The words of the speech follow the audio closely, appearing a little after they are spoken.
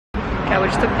Yeah, we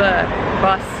just took the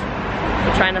bus.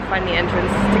 We're trying to find the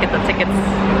entrance to get the tickets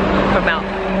for Mount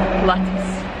Pilatus.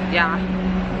 Yeah.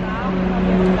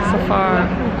 So far,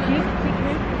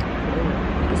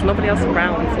 there's nobody else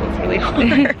around, so it's really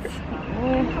hard.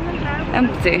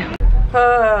 Empty.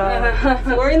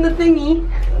 So we're in the thingy.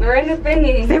 We're in the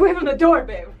thingy. Stay away from the door,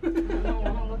 babe.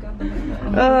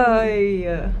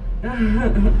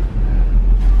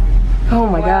 Oh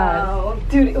my god.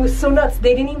 Dude, it was so nuts.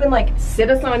 They didn't even like sit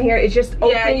us on here. It's just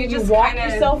open. Yeah, you just walk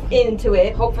yourself into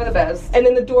it. Hope for the best. And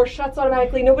then the door shuts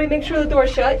automatically. Nobody makes sure the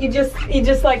door's shut. You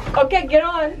just like, okay, get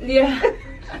on. Yeah.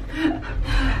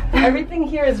 Everything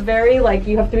here is very like,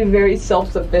 you have to be very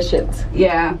self-sufficient.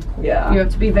 Yeah. Yeah. You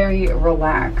have to be very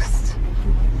relaxed.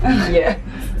 Yeah.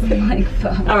 Like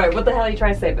fuck. Alright, what the hell are you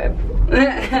trying to say, babe?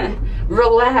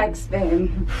 Relax, babe.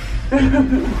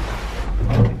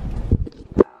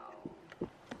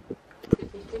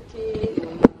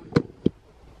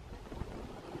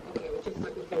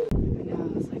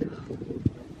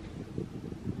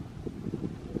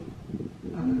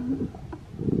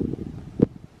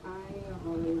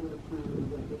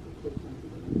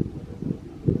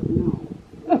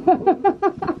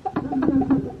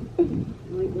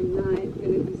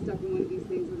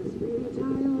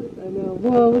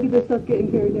 Whoa, look at this stuff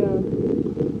getting carried down.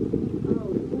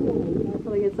 Oh, cool. That's how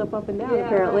they get stuff up and down,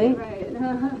 apparently. Right.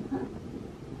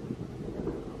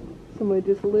 Somebody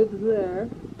just lives there.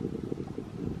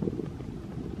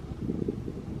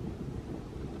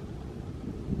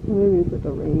 Maybe it's like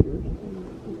a ranger.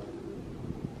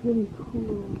 Really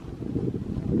cool.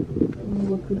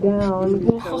 Look down.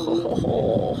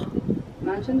 Whoa.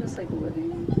 Imagine just like living.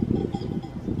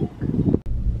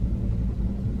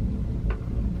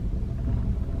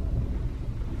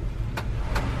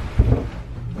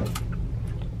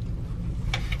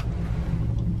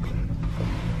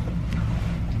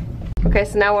 Okay,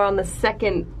 so now we're on the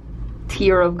second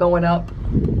tier of going up.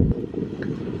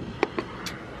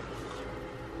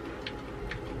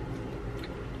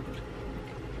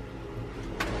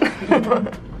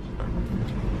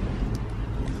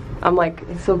 I'm like,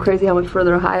 it's so crazy how much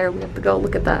further higher we have to go.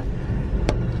 Look at that.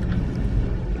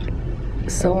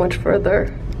 So much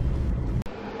further.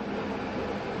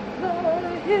 The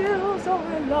hills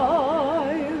are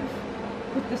alive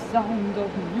with the sound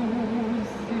of music.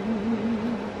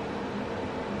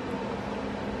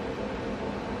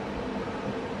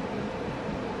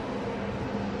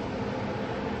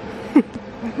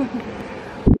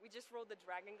 We just rode the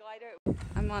dragon glider.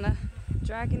 I'm on a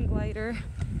dragon glider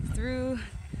through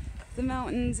the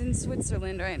mountains in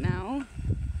Switzerland right now,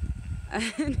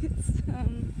 and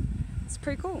it's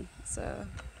pretty cool. It's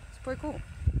pretty cool.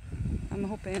 I'm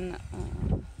hoping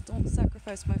don't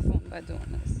sacrifice my phone by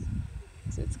doing this.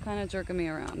 So it's kind of jerking me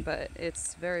around, but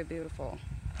it's very beautiful.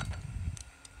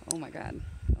 Oh my god.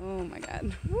 Oh my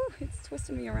god. Woo, it's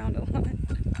twisting me around a lot.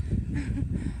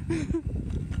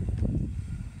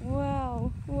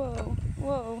 Wow. Whoa.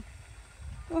 Whoa.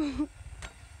 Whoa.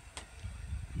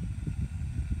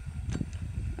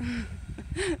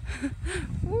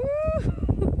 Woo.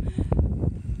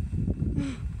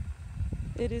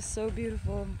 It is so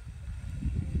beautiful.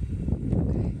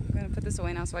 Okay, I'm gonna put this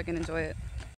away now so I can enjoy it.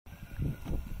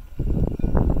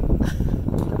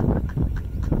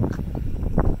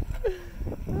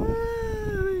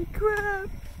 Holy crap.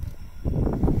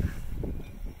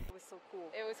 It was so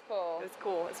cool. It was cool. It was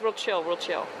cool. It's real chill, real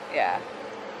chill. Yeah.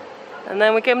 And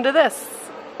then we came to this.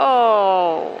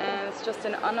 Oh. And it's just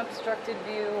an unobstructed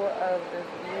view of the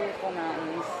beautiful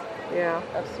mountains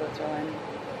of Switzerland.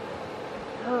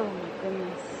 Oh my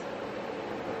goodness.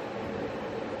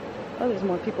 Oh, there's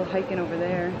more people hiking over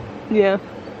there. Yeah.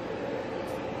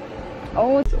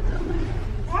 Oh, it's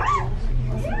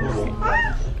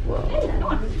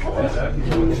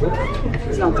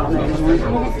It's not down there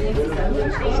anymore.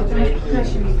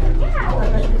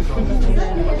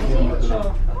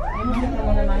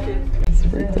 It's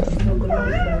freaked out.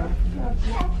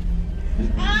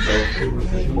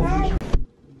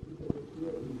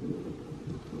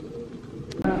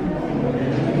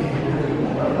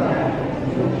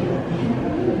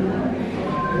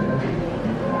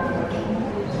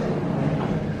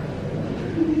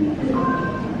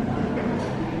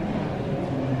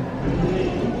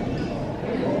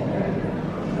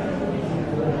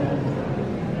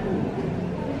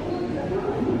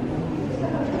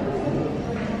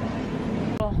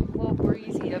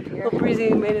 Little breezy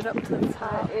made it up to the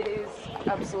top. It is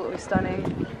absolutely stunning.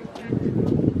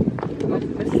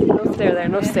 No stare there,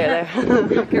 no stare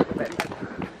there. Careful, baby.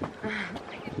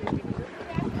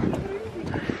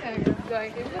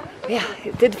 Yeah,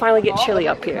 it did finally get chilly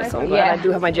up here, so I'm glad I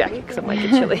do have my jacket because it might get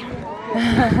chilly.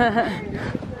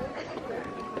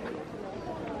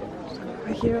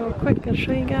 Here real quick, I'll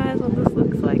show you guys what this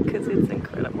looks like because it's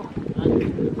incredible.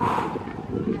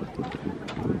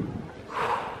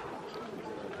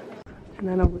 And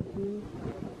then over here.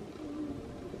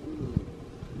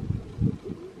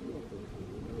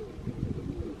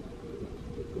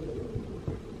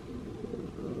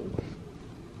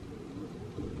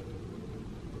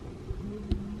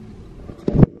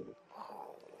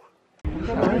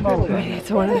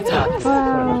 It's one of the tops.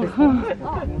 Wow.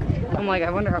 I'm like, I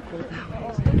wonder how cool that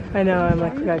was. I know, I'm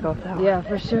like, we gotta go up that one. Yeah,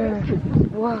 for sure.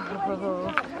 Whoa.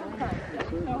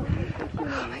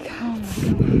 Oh my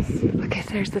god. Okay,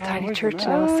 there's the tiny church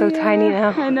now. It's so tiny now.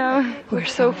 I know. We're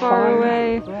so far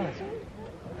away.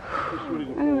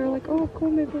 And we were like, oh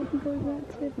cool, maybe we can go to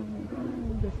that too. I'm like,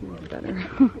 oh, this is better.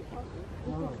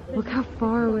 Look how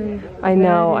far away. I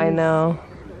know, I know.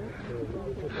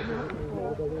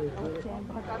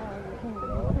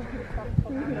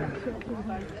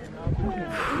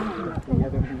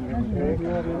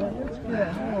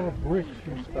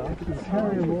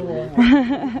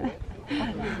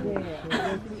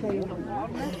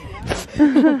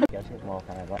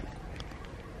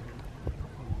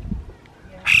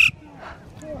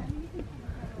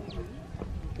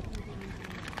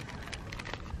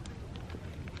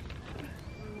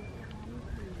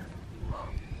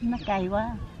 Nó cay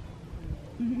quá.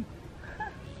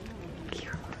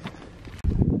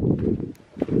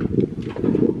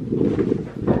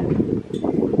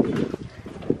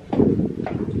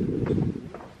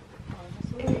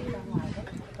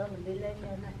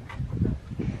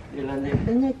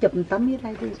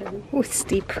 Ooh,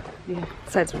 steep. Yeah.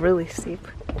 This side's really steep.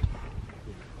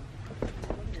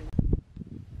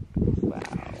 Wow.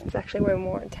 It's actually way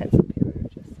more intense up here,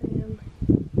 just saying.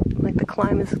 Like the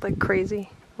climb is like crazy.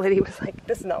 Lady was like,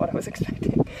 this is not what I was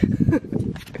expecting.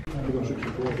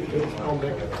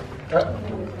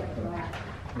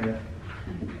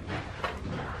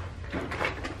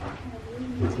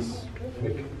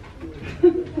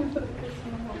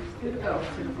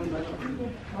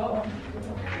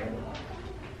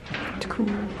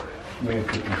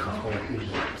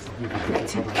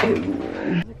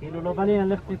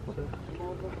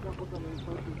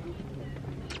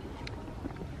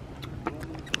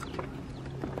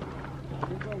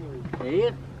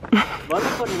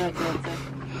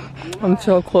 I'm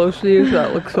so close to you, so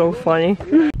that looks so funny.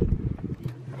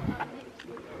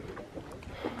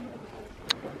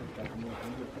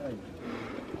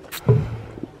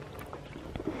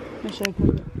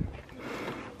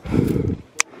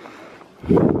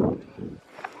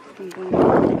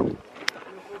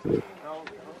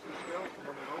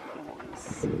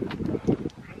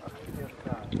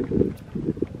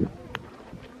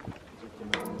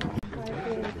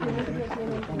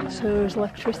 So there's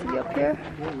electricity up here.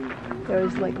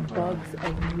 There's like bugs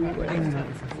everywhere.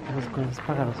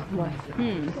 What?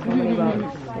 So many bugs.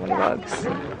 So many bugs. I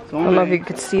don't know if you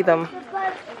could see them.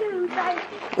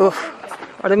 Oof.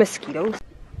 Are they mosquitoes?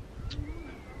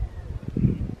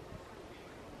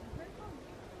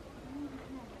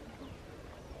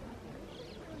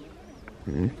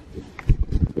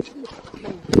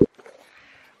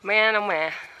 Man, oh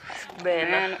man. It's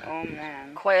been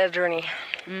quite a journey.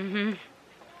 Mm-hmm.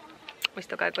 We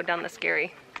still gotta go down the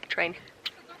scary train.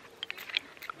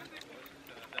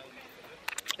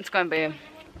 It's gonna be,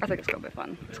 I think it's gonna be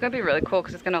fun. It's gonna be really cool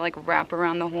because it's gonna like wrap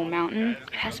around the whole mountain.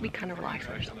 It has to be kind of relaxed.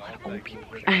 There's a lot of old people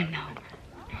here. I know.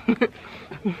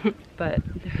 But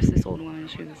there's this old woman,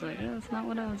 she was like, oh, that's not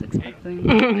what I was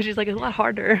expecting. She's like, it's a lot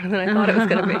harder than I thought it was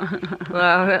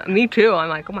gonna be. Me too. I'm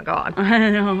like, oh my god. I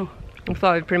know. I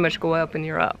thought I'd pretty much go up and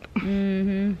you're up.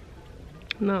 Mm-hmm.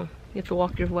 No, you have to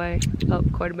walk your way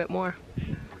up quite a bit more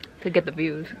to get the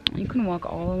views. You can walk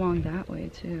all along that way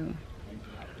too.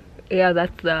 Yeah,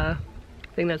 that's the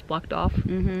thing that's blocked off.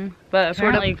 Mm-hmm. But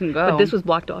apparently you can go. But this was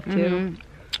blocked off too. Mm-hmm.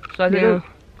 So I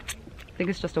think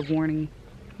it's just a warning.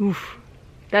 Oof.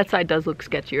 That side does look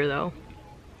sketchier though.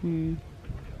 Hmm.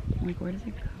 Like, where does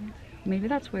it go? Maybe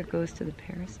that's where it goes to the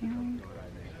parasailing?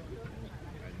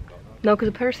 No,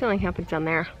 because the parasailing happens down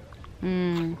there. Okay.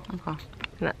 In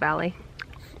that valley.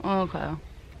 Okay.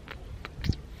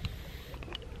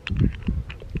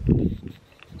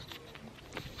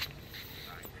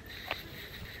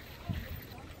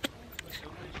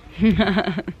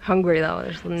 Hungry though,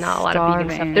 there's not a lot of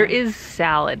vegan stuff. There is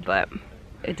salad, but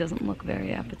it doesn't look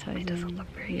very appetizing. It doesn't look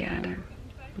very good.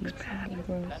 Looks bad.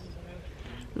 Gross.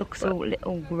 Looks so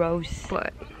little gross.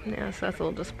 But yeah, so that's a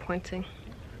little disappointing.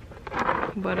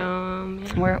 But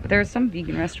yeah. There's some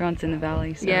vegan restaurants in the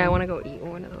valley. So. Yeah, I want to go eat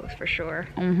one of those for sure.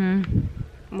 Mm-hmm.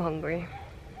 I'm hungry.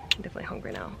 I'm definitely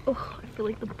hungry now. Oh, I feel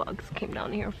like the bugs came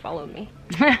down here and followed me.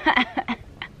 I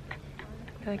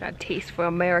got a taste for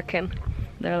American.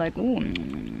 They're like, ooh.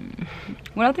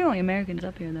 We're not the only Americans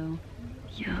up here, though.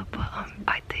 Yeah, but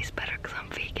I taste better because I'm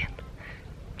vegan.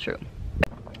 True.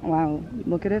 Wow,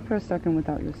 look at it for a second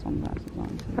without your sunglasses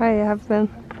on. I have been.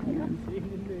 Yeah.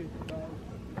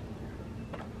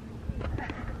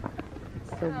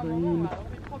 So green.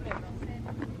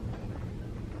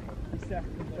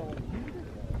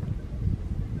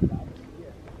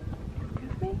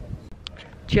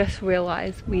 Just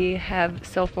realized we have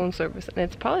cell phone service, and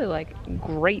it's probably like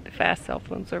great fast cell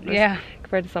phone service. Yeah.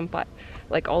 Compared to some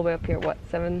like all the way up here, what,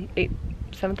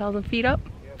 7,000 feet up?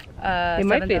 It 7,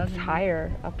 might be it's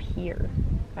higher up here.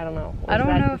 I don't know. I don't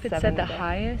know if it said the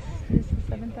highest is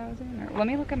 7,000. Or let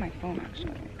me look at my phone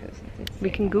actually, because we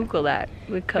can Google that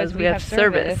because we have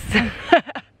service.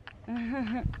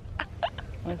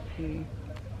 Let's see.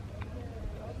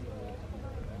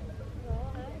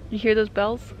 You hear those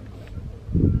bells?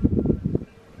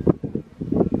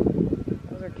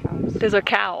 Those are cows. Those are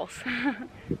cows.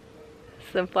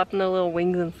 So them flapping their little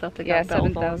wings and stuff. They Yeah,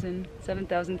 got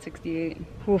 7,068.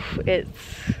 Oof,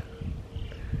 it's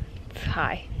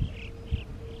high.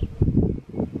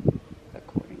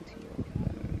 According to you.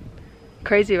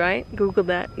 Crazy, right? Google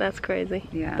that. That's crazy.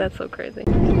 Yeah. That's so crazy.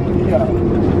 First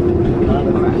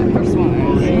one.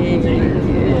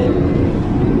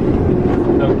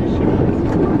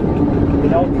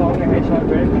 No talking, I try to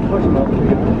push them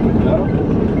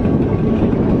up.